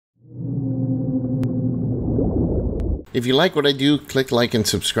If you like what I do, click like and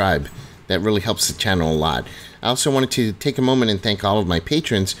subscribe. That really helps the channel a lot. I also wanted to take a moment and thank all of my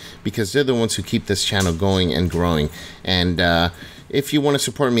patrons because they're the ones who keep this channel going and growing. And if you want to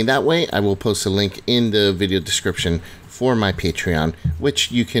support me that way, I will post a link in the video description for my Patreon,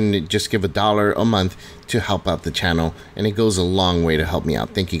 which you can just give $1 a month to help out the channel, and it goes a long way to help me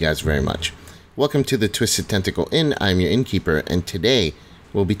out. Thank you guys very much. Welcome to the Twisted Tentacle Inn. I'm your innkeeper, and today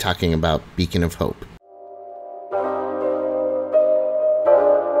we'll be talking about Beacon of Hope.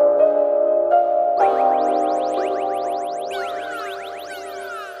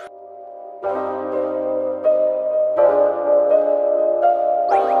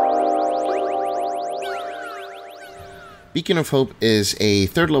 Beacon of Hope is a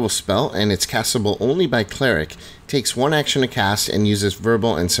 3rd level spell, and it's castable only by cleric. It takes 1 action to cast and uses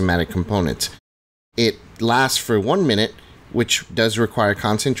verbal and somatic components. It lasts for 1 minute, which does require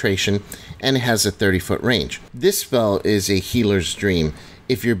concentration, and it has a 30-foot range. This spell is a healer's dream.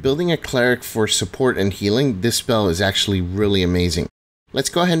 If you're building a cleric for support and healing, this spell is actually really amazing. Let's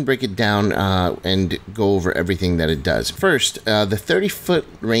go ahead and break it down and go over everything that it does. First, the 30-foot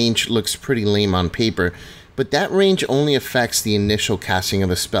range looks pretty lame on paper, but that range only affects the initial casting of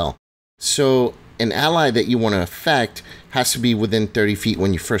a spell. So an ally that you want to affect has to be within 30 feet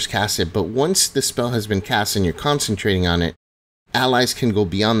when you first cast it, but once the spell has been cast and you're concentrating on it, allies can go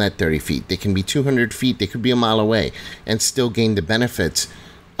beyond that 30 feet. They can be 200 feet, they could be a mile away, and still gain the benefits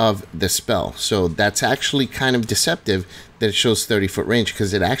of the spell. So that's actually kind of deceptive that it shows 30-foot range,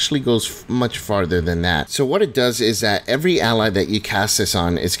 because it actually goes much farther than that. So what it does is that every ally that you cast this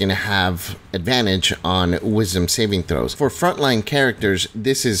on is going to have advantage on wisdom saving throws. For frontline characters,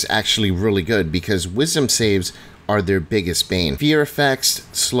 this is actually really good because wisdom saves are their biggest bane. Fear effects,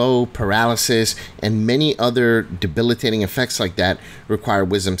 slow, paralysis, and many other debilitating effects like that require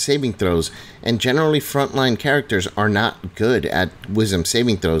wisdom saving throws, and generally frontline characters are not good at wisdom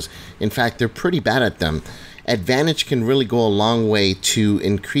saving throws. In fact, they're pretty bad at them. Advantage can really go a long way to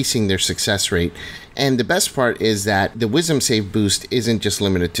increasing their success rate. And the best part is that the wisdom save boost isn't just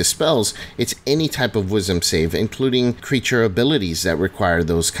limited to spells, it's any type of wisdom save, including creature abilities that require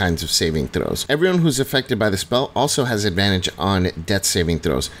those kinds of saving throws. Everyone who's affected by the spell also has advantage on death saving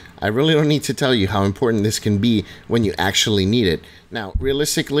throws. I really don't need to tell you how important this can be when you actually need it. Now,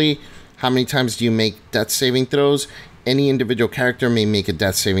 realistically, how many times do you make death saving throws? Any individual character may make a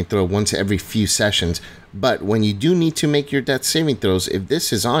death saving throw once every few sessions, but when you do need to make your death saving throws, if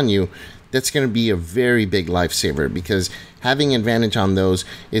this is on you, that's going to be a very big lifesaver, because having advantage on those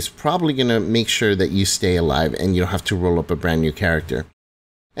is probably going to make sure that you stay alive and you don't have to roll up a brand new character.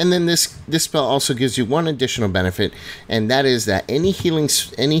 And then this spell also gives you one additional benefit, and that is that any healing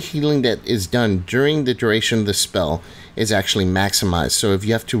that is done during the duration of the spell is actually maximized. So if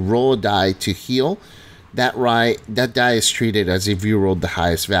you have to roll a die to heal, that die is treated as if you rolled the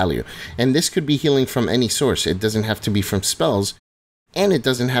highest value. And this could be healing from any source. It doesn't have to be from spells, and it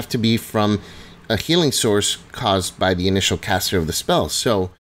doesn't have to be from a healing source caused by the initial caster of the spell.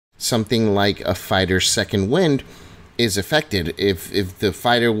 So something like a fighter's second wind is affected. If the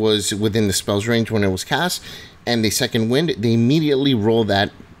fighter was within the spell's range when it was cast, and they second wind, they immediately roll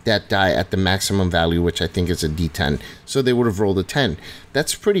that die at the maximum value, which I think is a D10. So they would have rolled a 10.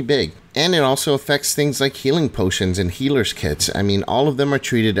 That's pretty big. And it also affects things like healing potions and healer's kits. I mean, all of them are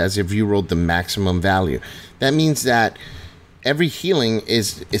treated as if you rolled the maximum value. That means that every healing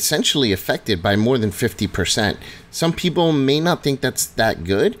is essentially affected by more than 50%. Some people may not think that's that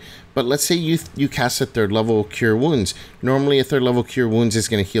good, but let's say you cast a 3rd level Cure Wounds. Normally a 3rd level Cure Wounds is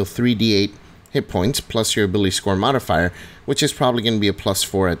going to heal 3d8 hit points plus your ability score modifier, which is probably going to be a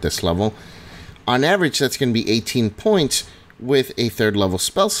 +4 at this level. On average, that's going to be 18 points with a 3rd level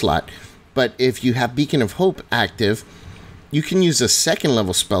spell slot. But if you have Beacon of Hope active, you can use a 2nd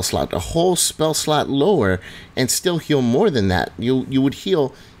level spell slot, a whole spell slot lower, and still heal more than that. You would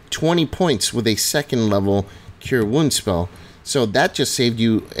heal 20 points with a 2nd level Cure Wound spell. So that just saved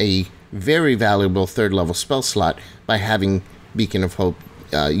you a very valuable 3rd level spell slot by having Beacon of Hope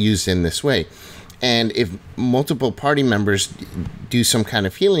used in this way. And if multiple party members do some kind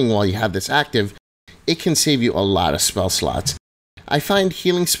of healing while you have this active, it can save you a lot of spell slots. I find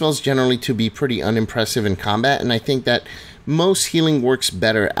healing spells generally to be pretty unimpressive in combat, and I think that most healing works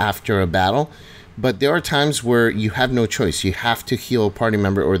better after a battle, but there are times where you have no choice. You have to heal a party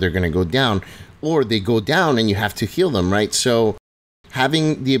member or they're going to go down, or they go down and you have to heal them, right? So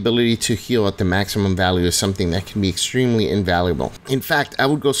having the ability to heal at the maximum value is something that can be extremely invaluable. In fact, I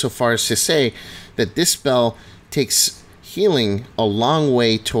would go so far as to say that this spell takes healing a long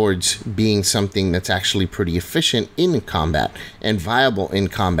way towards being something that's actually pretty efficient in combat and viable in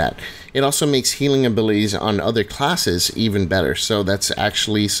combat. It also makes healing abilities on other classes even better, so that's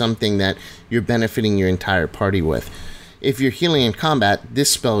actually something that you're benefiting your entire party with. If you're healing in combat,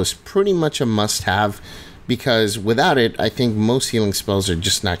 this spell is pretty much a must-have, because without it, I think most healing spells are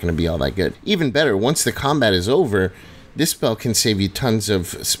just not going to be all that good. Even better, once the combat is over, this spell can save you tons of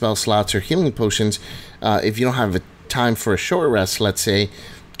spell slots or healing potions. If you don't have a time for a short rest, let's say,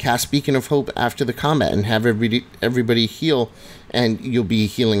 cast Beacon of Hope after the combat and have everybody heal, and you'll be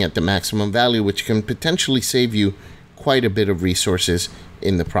healing at the maximum value, which can potentially save you quite a bit of resources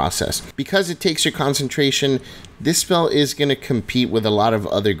in the process. Because it takes your concentration, this spell is going to compete with a lot of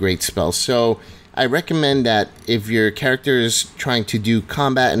other great spells. So I recommend that if your character is trying to do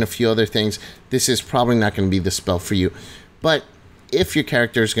combat and a few other things, this is probably not going to be the spell for you. But if your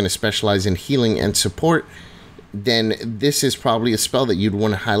character is going to specialize in healing and support, then this is probably a spell that you'd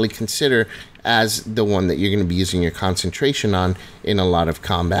want to highly consider as the one that you're going to be using your concentration on in a lot of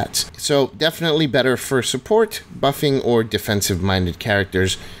combats. So definitely better for support, buffing, or defensive-minded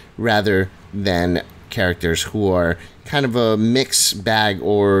characters rather than characters who are kind of a mixed bag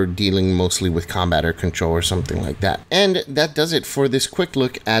or dealing mostly with combat or control or something like that. And that does it for this quick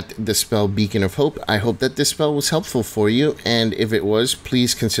look at the spell Beacon of Hope. I hope that this spell was helpful for you, and if it was,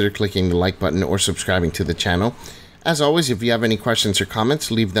 please consider clicking the like button or subscribing to the channel. As always, if you have any questions or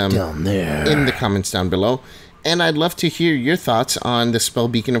comments, leave them down there in the comments down below. And I'd love to hear your thoughts on the spell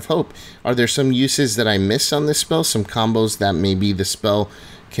Beacon of Hope. Are there some uses that I missed on this spell? Some combos that maybe the spell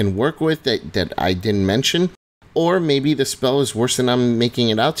can work with that I didn't mention? Or maybe the spell is worse than I'm making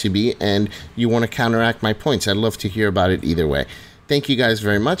it out to be and you want to counteract my points. I'd love to hear about it either way. Thank you guys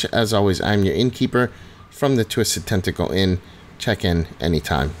very much. As always, I'm your innkeeper from the Twisted Tentacle Inn. Check in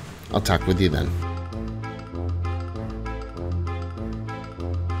anytime. I'll talk with you then.